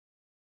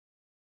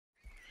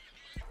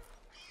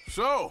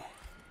So,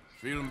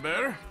 feeling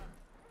better?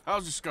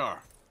 How's the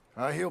scar?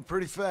 I heal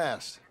pretty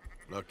fast.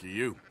 Lucky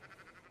you.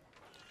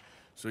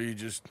 So you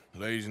just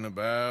lazing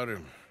about,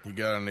 or you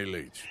got any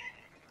leads?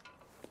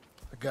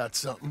 I got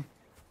something.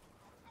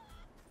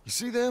 You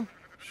see them?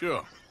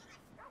 Sure.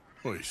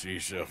 Well, you see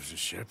yourself as a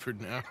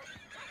shepherd now?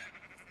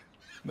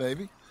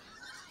 Maybe.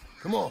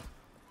 Come on.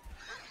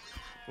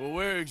 Well,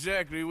 where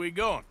exactly are we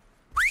going?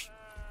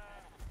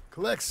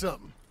 Collect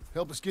something.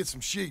 Help us get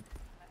some sheep.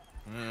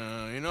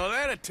 You know,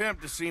 that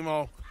attempt to seem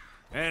all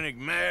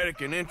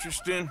enigmatic and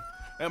interesting,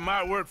 that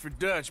might work for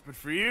Dutch, but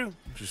for you,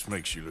 it just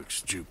makes you look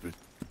stupid.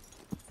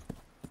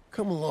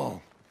 Come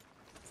along.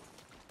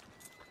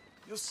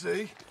 You'll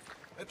see.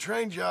 That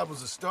train job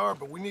was a start,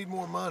 but we need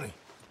more money.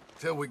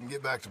 Till we can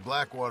get back to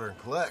Blackwater and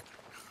collect.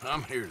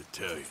 I'm here to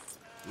tell you,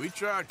 we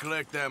try to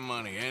collect that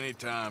money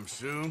anytime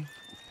soon,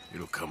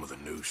 it'll come with a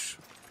noose.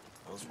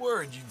 I was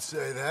worried you'd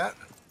say that.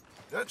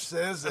 Dutch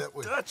says that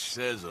we... Dutch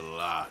says a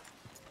lot.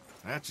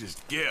 That's his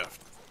gift.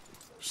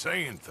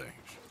 Saying things.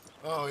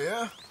 Oh,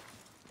 yeah?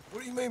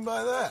 What do you mean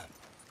by that?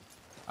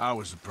 I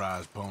was the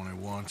prize pony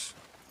once.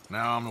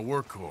 Now I'm the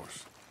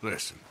workhorse.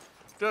 Listen,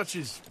 Dutch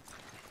is...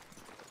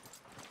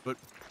 But,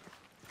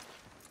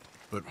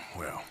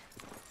 well,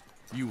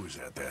 you was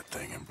at that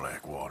thing in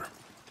Blackwater.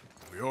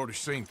 We already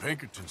seen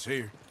Pinkertons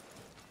here.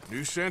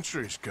 New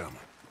century's coming.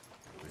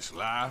 This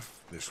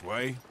life, this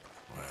way,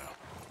 well,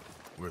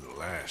 we're the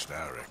last,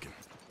 I reckon.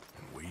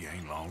 And we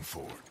ain't long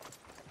for it.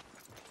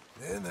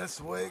 Then that's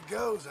the way it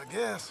goes, I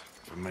guess.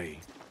 For me,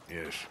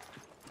 yes.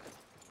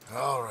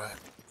 All right.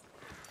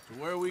 So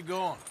where are we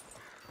going?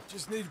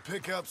 Just need to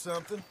pick up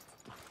something.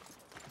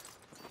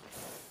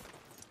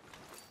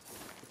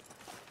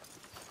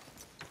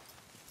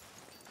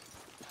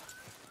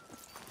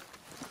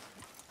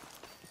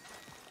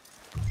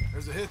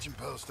 There's a hitching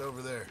post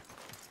over there.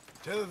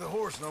 Tether the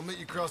horse and I'll meet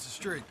you across the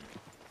street.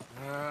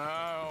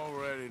 I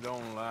already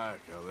don't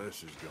like how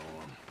this is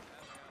going.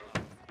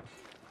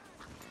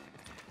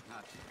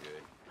 Not too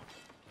good.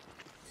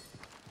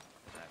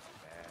 That's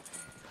bad.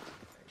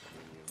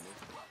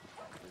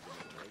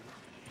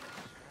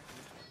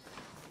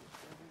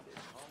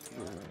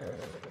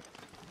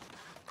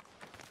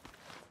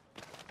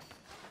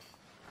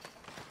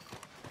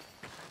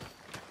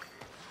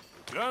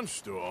 Gun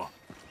store?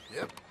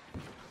 Yep.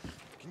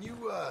 Can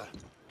you,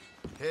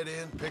 head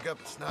in, pick up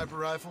the sniper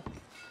rifle?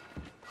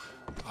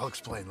 I'll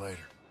explain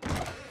later.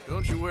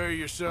 Don't you wear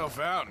yourself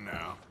out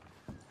now.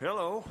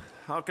 Hello.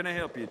 How can I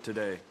help you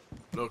today?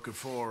 Looking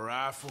for a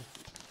rifle?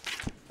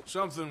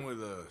 Something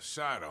with a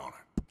sight on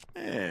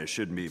it.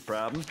 Shouldn't be a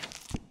problem.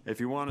 If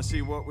you want to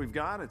see what we've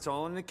got, it's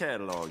all in the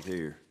catalog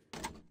here.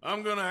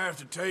 I'm gonna have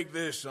to take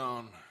this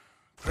on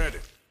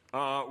credit.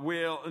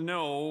 Well,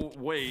 no,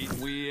 wait.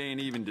 We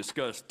ain't even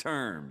discussed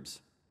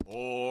terms.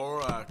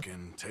 Or I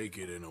can take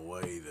it in a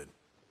way that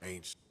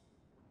ain't...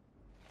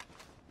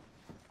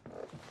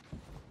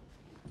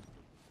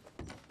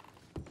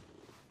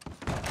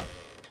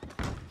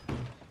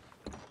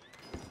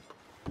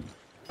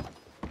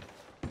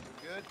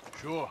 Good?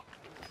 Sure.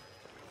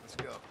 Let's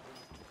go.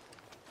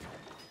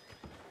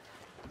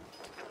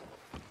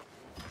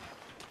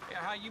 Yeah,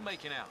 how you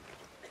making out?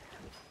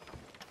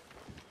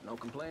 No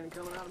complaining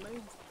coming out of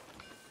me?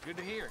 Good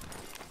to hear.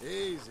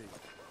 Easy.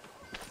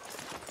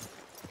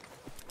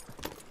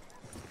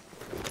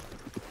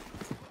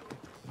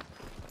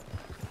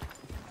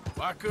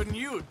 Why couldn't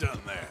you have done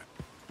that?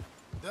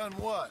 Done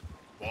what?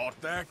 Bought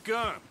that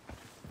gun.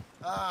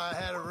 I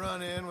had a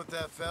run-in with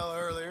that fella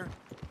earlier.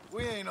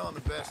 We ain't on the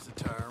best of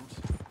terms.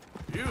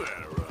 You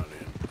had a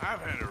run-in.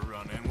 I've had a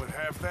run-in with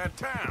half that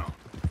town.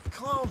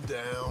 Calm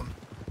down.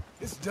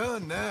 It's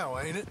done now,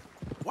 ain't it?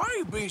 Why are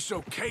you being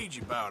so cagey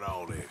about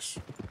all this?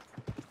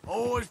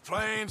 Always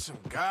playing some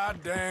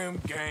goddamn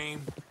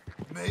game.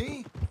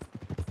 Me?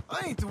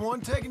 I ain't the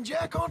one taking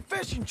Jack on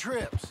fishing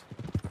trips.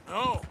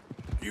 No,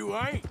 you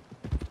ain't.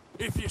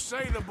 If you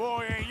say the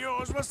boy ain't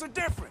yours, what's the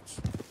difference?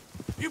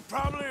 You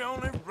probably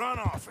only run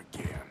off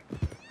again.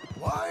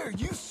 Why are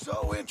you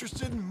so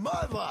interested in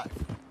my life?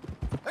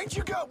 Ain't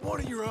you got one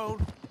of your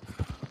own?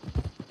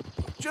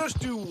 Just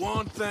do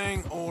one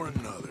thing or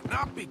another.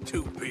 Not be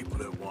two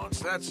people at once,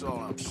 that's all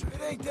I'm saying.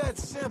 It ain't that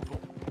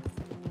simple.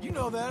 You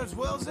know that as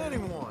well as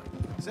anyone.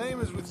 Same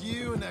as with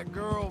you and that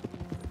girl...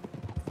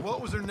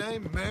 What was her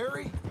name?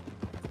 Mary?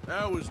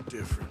 That was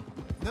different.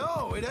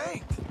 No, it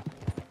ain't.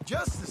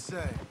 Just the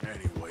same.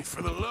 Anyway,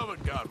 for the love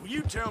of God, will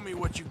you tell me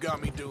what you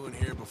got me doing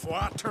here before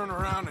I turn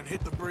around and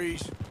hit the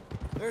breeze?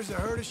 There's a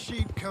herd of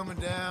sheep coming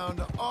down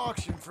to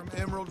auction from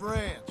Emerald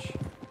Ranch.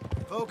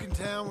 Folk in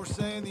town were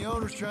saying the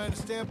owner's trying to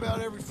stamp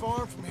out every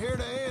farm from here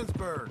to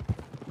Annesburg.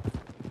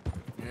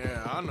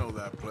 Yeah, I know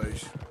that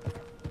place.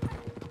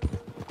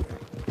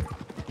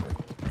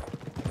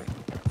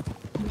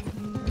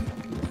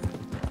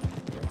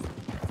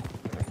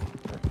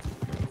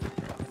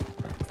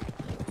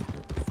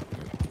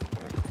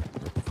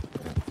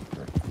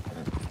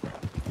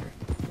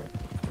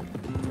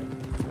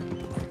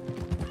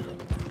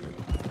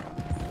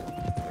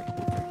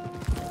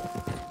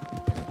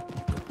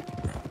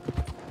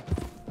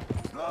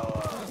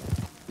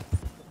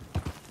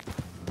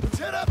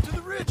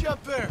 Reach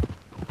up there.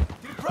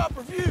 Get a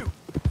proper view.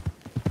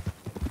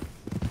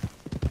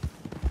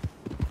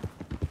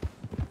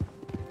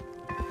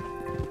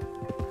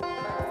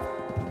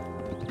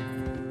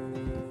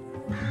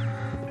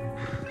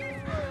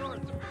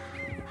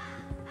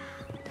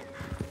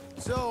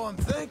 So I'm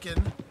thinking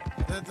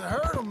that the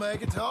herd will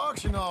make it to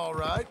auction all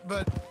right,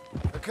 but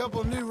a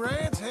couple of new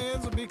ranch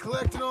hands will be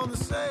collected on the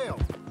sale.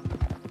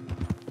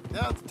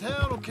 Doubt the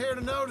town will care to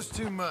notice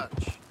too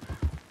much.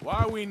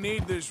 Why we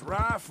need this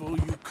rifle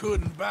you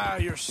couldn't buy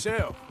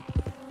yourself?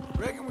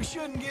 Reckon we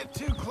shouldn't get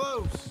too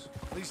close.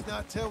 At least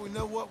not till we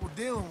know what we're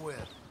dealing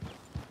with.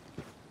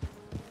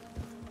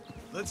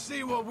 Let's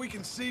see what we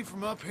can see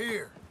from up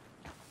here.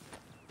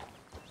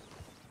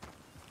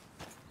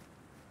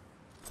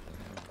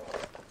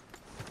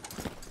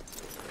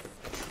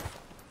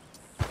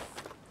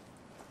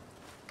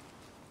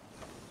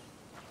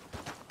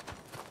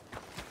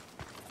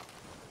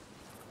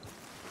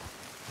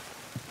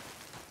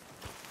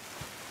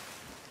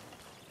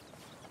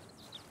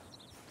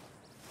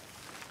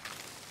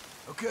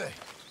 Okay,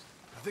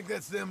 I think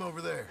that's them over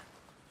there.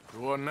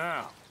 What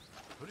now?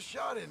 Put a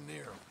shot in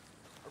near them.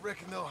 I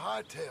reckon they'll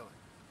hightail it.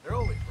 They're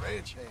only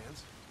ranch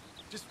hands.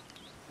 Just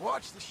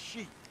watch the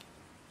sheep.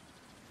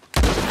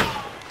 That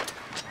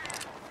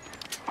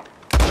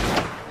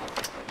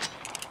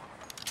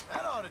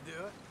ought to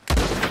do it.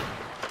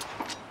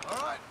 All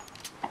right,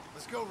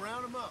 let's go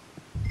round them up.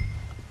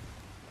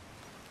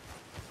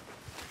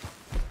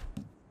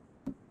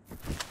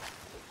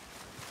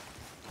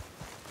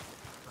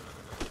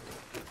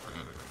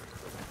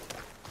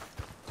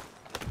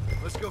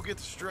 Let's go get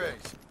the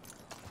strays.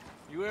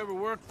 You ever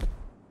worked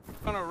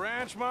on a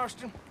ranch,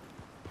 Marston?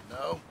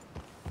 No?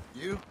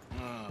 You?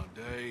 Oh,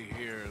 day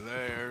here or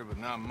there, but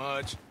not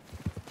much.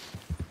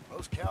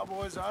 Most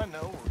cowboys I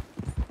know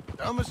are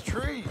dumb as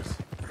trees.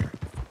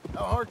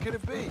 How hard could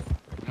it be?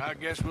 I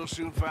guess we'll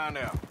soon find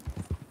out.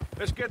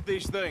 Let's get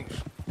these things.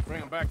 Bring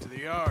them back to the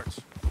yards.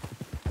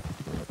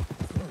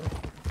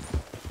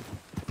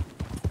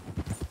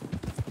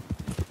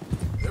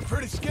 They're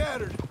pretty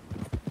scattered.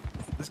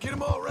 Let's get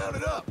them all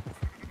rounded up.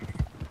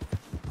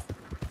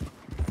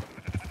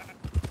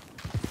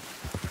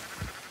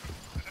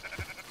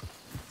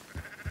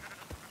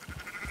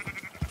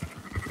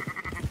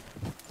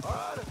 All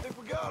right, I think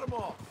we got them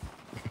all.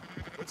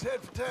 Let's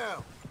head for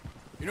town.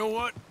 You know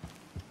what?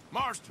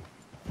 Marston,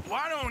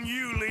 why don't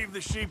you leave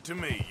the sheep to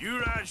me? You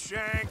ride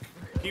Shank,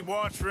 keep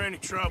watch for any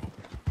trouble.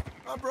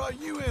 I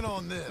brought you in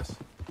on this.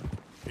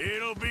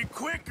 It'll be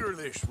quicker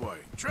this way,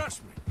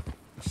 trust me.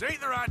 This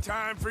ain't the right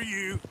time for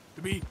you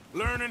to be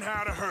learning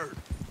how to herd.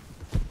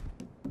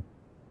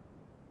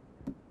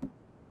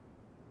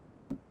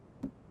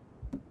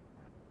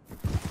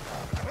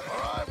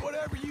 All right,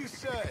 whatever you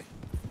say.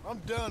 I'm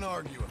done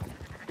arguing.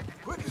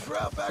 Quickest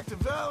route back to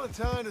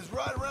Valentine is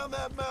right around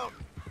that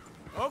mountain.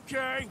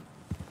 Okay.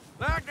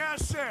 Like I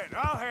said,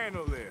 I'll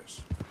handle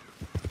this.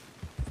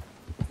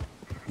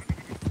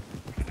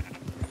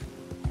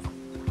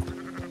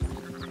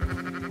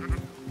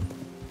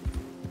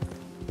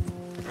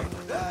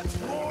 That's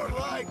more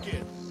like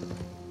it.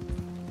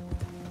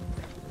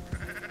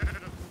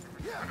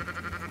 Yeah.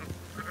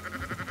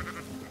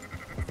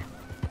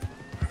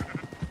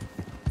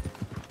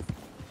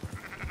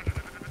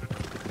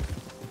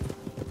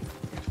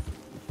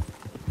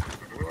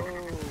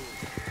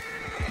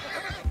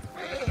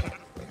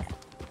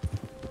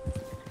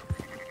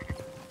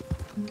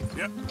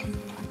 Yep.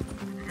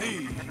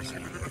 Easy.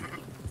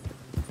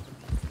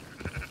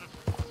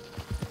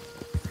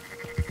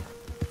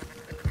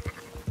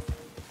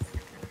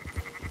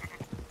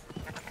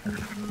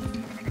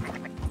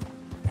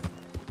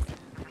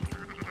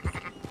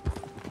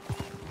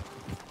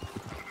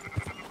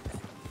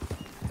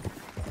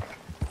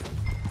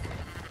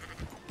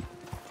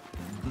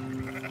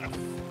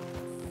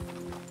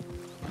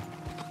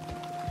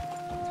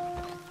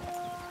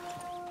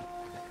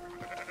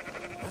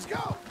 Let's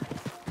go.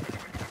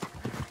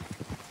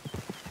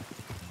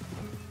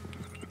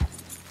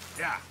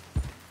 Yeah.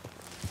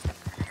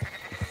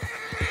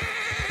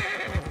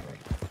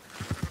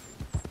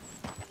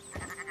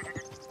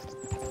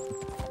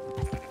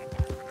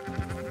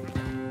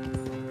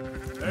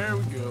 There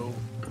we go.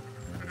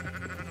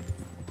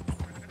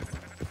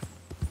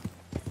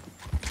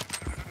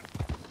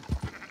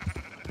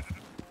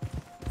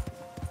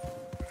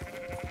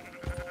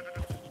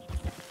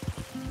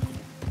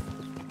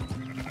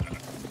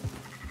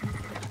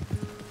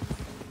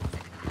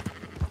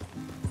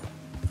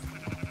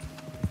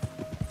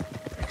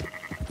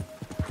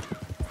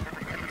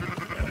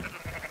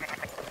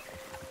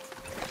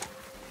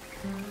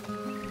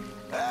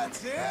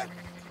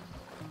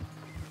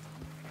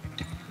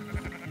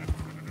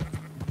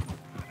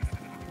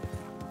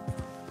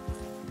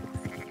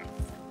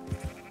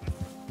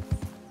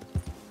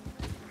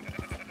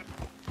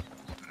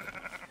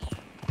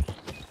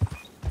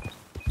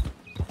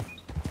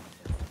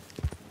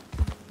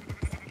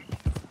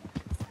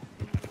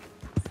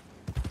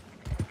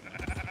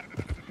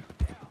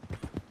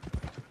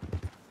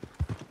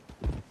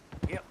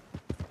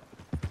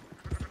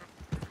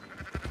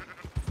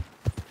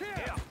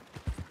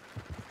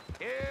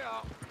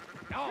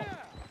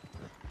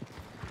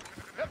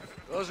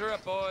 Close her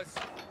up, boys.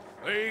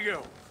 There you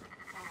go.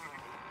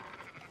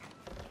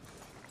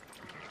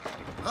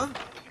 Huh?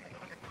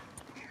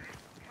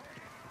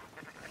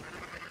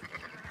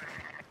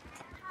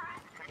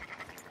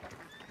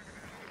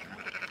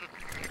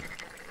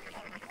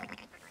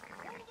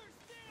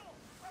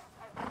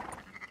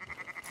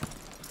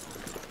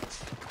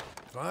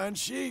 Fine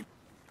sheep.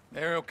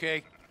 They're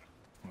okay.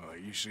 Well,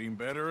 you seem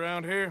better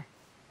around here.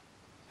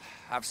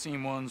 I've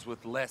seen ones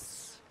with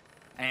less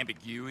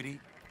ambiguity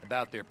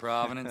about their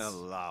provenance. A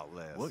lot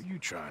less. What you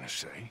trying to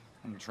say?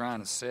 I'm trying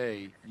to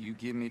say, you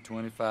give me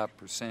 25%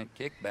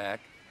 kickback,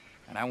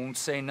 and I won't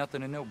say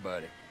nothing to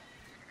nobody.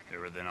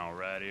 Everything all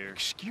right here?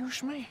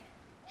 Excuse me?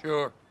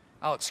 Sure,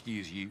 I'll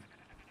excuse you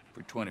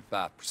for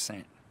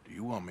 25%. Do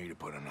you want me to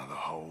put another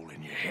hole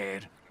in your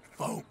head?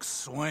 Folks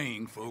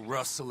swing for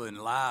rustling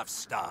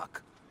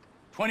livestock.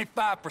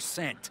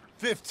 25%.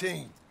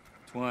 15.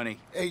 20.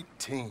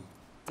 18.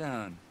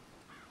 Done.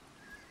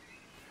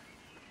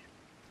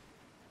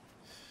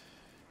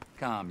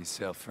 Calm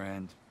yourself,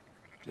 friend.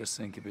 Just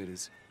think of it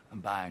as I'm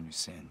buying your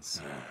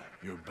sins.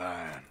 You're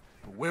buying,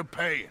 but we're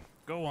paying.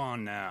 Go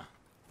on now.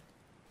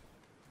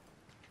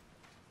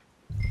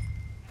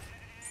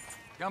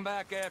 Come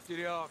back after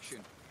the auction.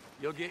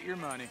 You'll get your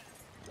money.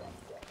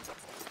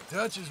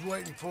 Dutch is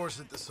waiting for us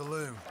at the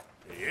saloon.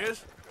 He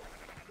is?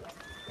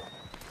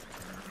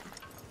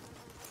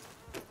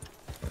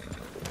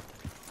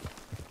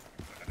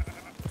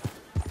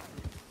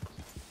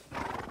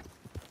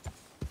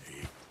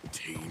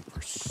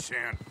 $18%.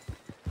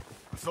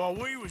 I thought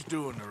we was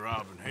doing the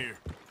robbing here.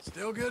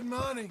 Still good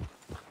money.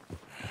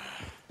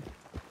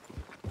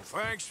 Well,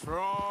 thanks for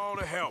all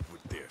the help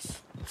with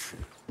this.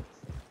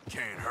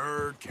 Can't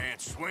herd,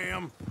 can't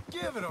swim.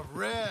 Give it a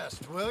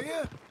rest, will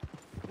you?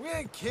 We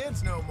ain't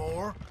kids no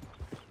more.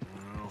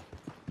 No,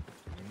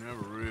 he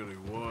never really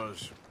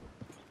was.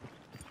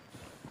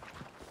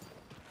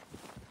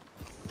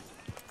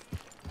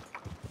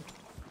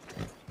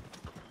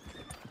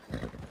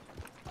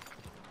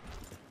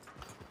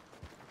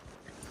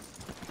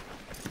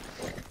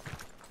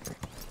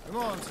 Come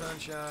on,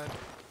 sunshine.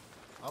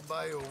 I'll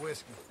buy you a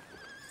whiskey.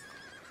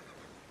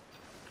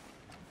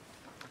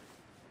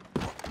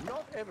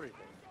 Not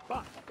everything,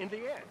 but in the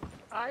end,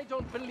 I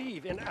don't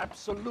believe in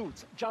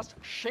absolutes, just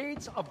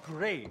shades of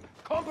gray.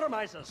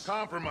 Compromises.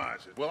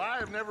 Compromises. Well, I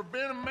have never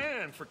been a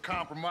man for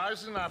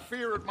compromises, and I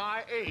fear at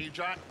my age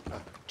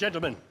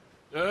Gentlemen,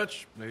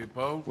 Dutch,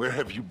 Leopold. Where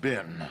have you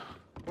been?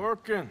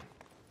 Working.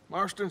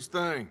 Marston's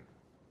thing.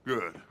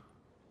 Good.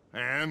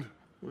 And?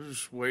 We're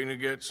just waiting to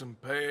get some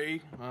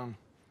pay on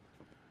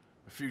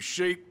a few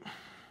sheep.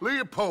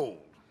 Leopold,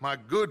 my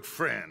good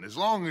friend, as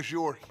long as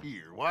you're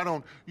here, why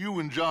don't you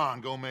and John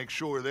go make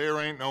sure there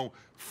ain't no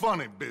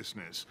funny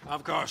business?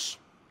 Of course.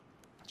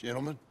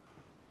 Gentlemen,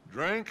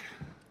 drink?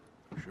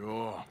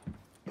 Sure.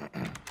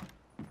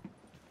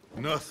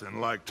 Nothing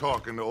like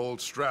talking to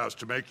old Strauss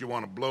to make you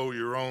want to blow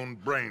your own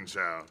brains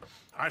out.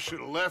 I should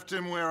have left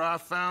him where I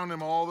found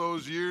him all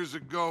those years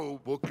ago.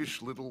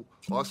 Bookish little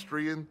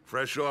Austrian,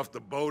 fresh off the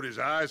boat, his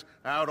eyes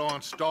out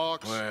on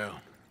stalks.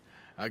 Well,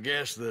 I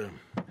guess the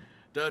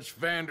Dutch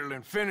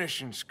Vanderlyn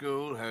Finishing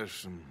School has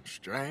some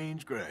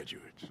strange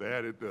graduates.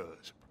 That it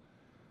does.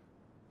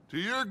 To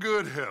your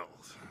good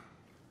health.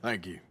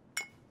 Thank you.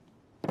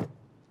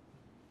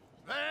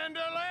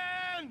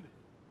 Vanderland!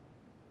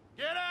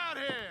 Get out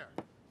here!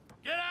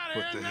 Get out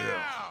What here the now!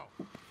 hell?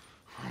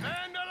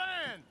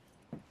 Vanderland!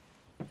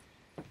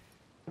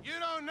 You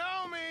don't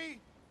know me,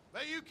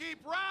 but you keep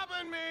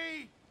robbing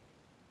me!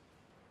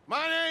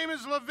 My name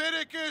is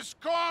Leviticus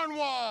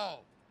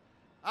Cornwall.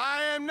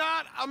 I am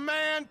not a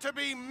man to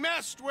be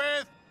messed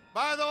with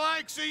by the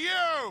likes of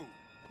you!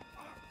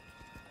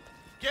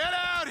 Get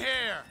out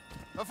here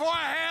before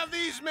I have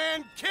these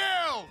men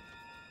killed!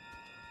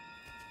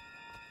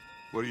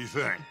 What do you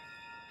think?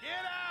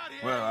 Get out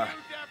here, Well,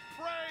 you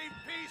depraved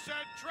piece of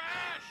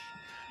trash!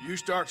 You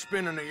start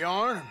spinning the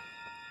yarn.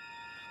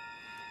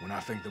 When I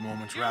think the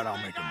moment's right, I'll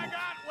make a I move.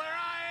 got where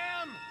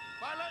I am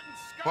by letting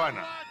Why scum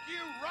not? like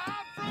you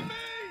rob from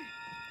me?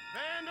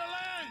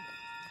 Vanderlyn,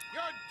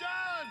 you're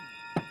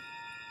done!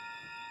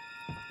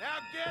 Now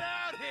get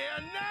out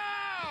here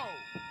now!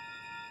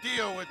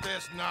 Deal with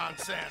this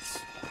nonsense.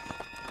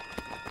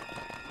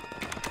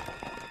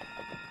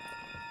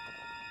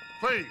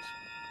 Please,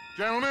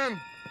 gentlemen,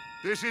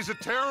 this is a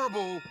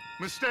terrible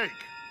mistake.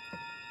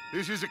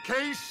 This is a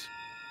case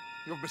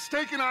of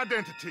mistaken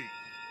identity.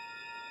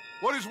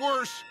 What is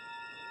worse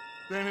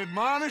than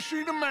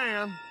admonishing a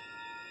man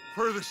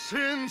for the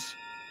sins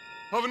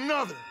of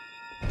another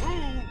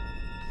who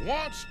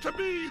wants to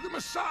be the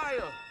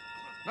Messiah?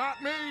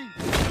 Not me,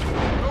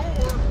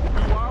 nor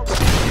do I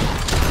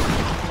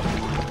want.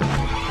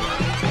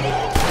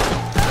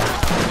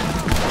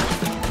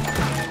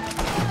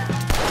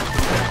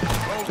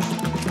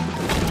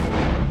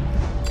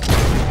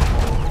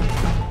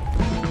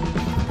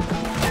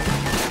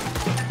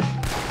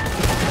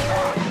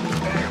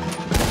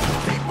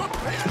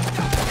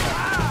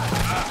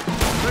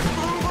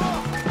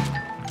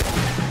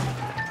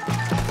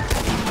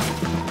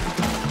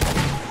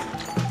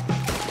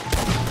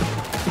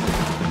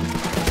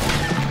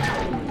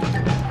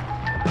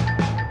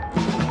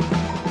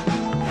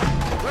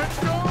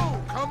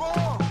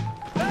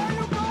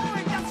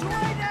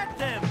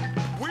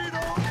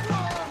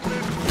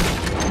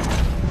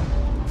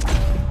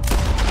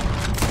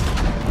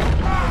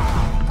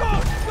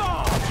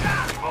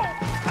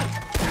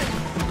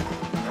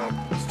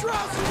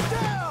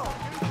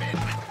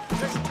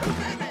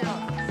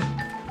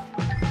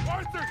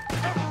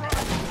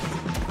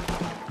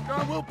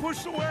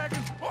 push the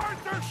wagon.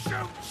 Arthur,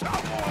 shoot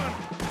someone!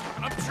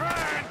 I'm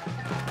trying.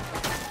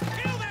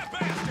 Kill that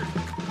bastard!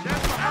 Get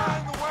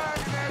behind the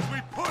wagon as we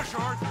push,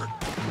 Arthur.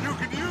 You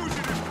can use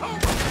it as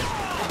cover.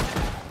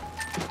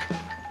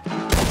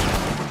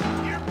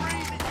 You're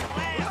breathing, you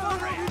last.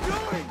 What are you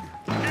doing?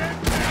 Get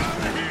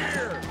out of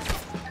here!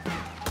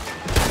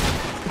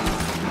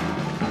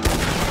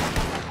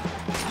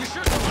 You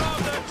shouldn't have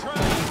robbed that train.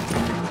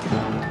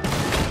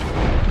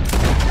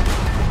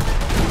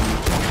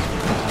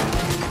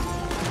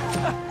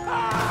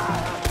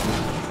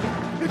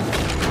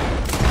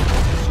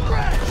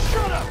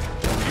 Shut up!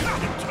 You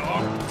can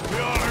talk. We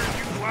all heard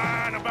you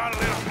whine about a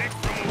little nick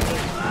from a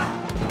wolf.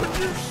 Would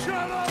you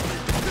shut up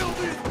and kill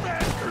these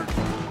bastards?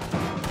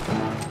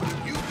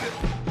 You will.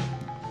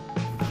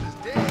 Is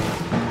dead,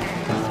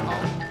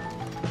 asshole.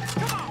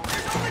 Come on,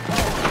 there's only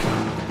four!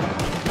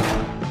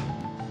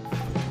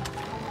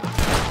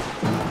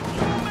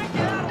 You'll make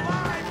it out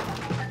alive!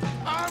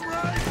 I'm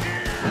right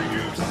here,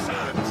 you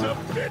sons of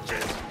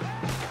bitches!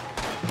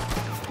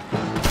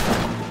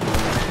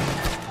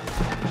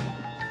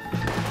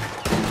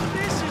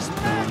 This is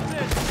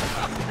madness!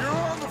 You're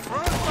on the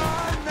front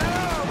line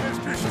now,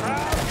 Mr.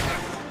 Strauss!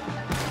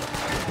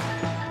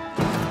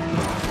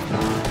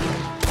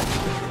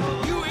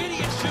 You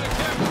idiots should have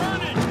kept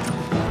running.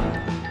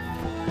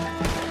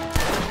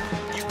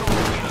 You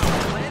gonna get up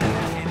land in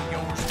that head of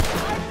yours.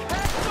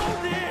 Cancel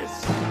this!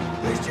 At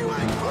least you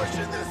ain't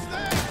pushing this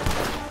thing.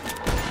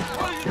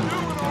 What are you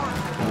doing,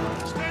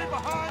 Arthur? Stay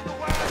behind the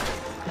wagon!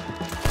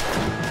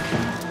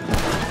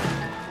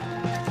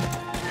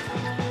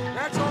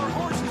 That's our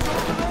horses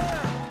over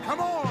there! Come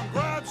on,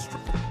 grab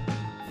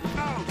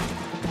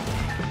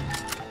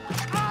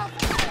out!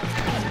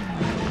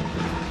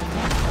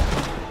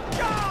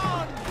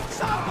 John!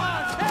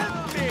 Someone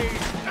help me!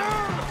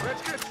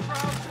 Let's get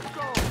Strauss and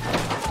go!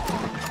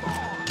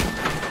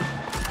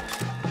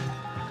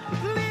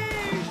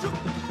 Please!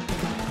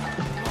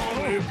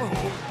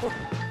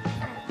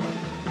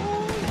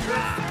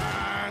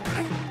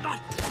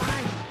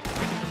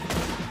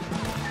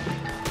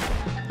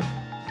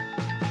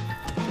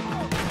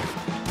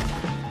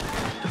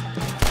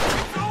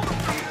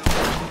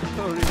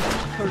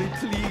 Hurry,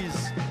 please.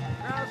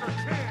 Now's our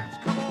chance.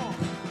 Come on.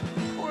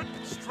 Put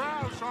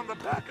Strauss on the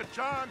back of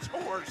John's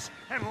horse,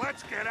 and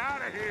let's get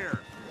out of here.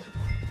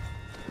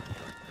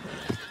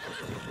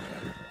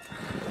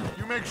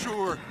 You make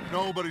sure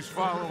nobody's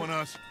following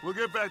us. We'll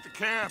get back to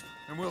camp,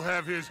 and we'll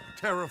have his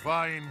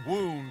terrifying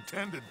wound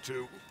tended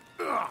to.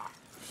 Ugh.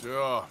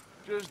 Sure.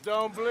 Just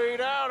don't bleed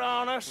out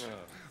on us.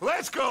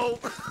 Let's go!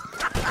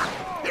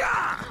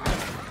 Yeah!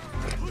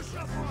 Push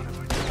up on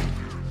him.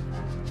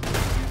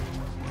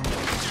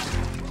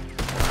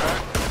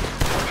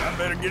 I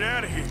better get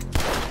out of here.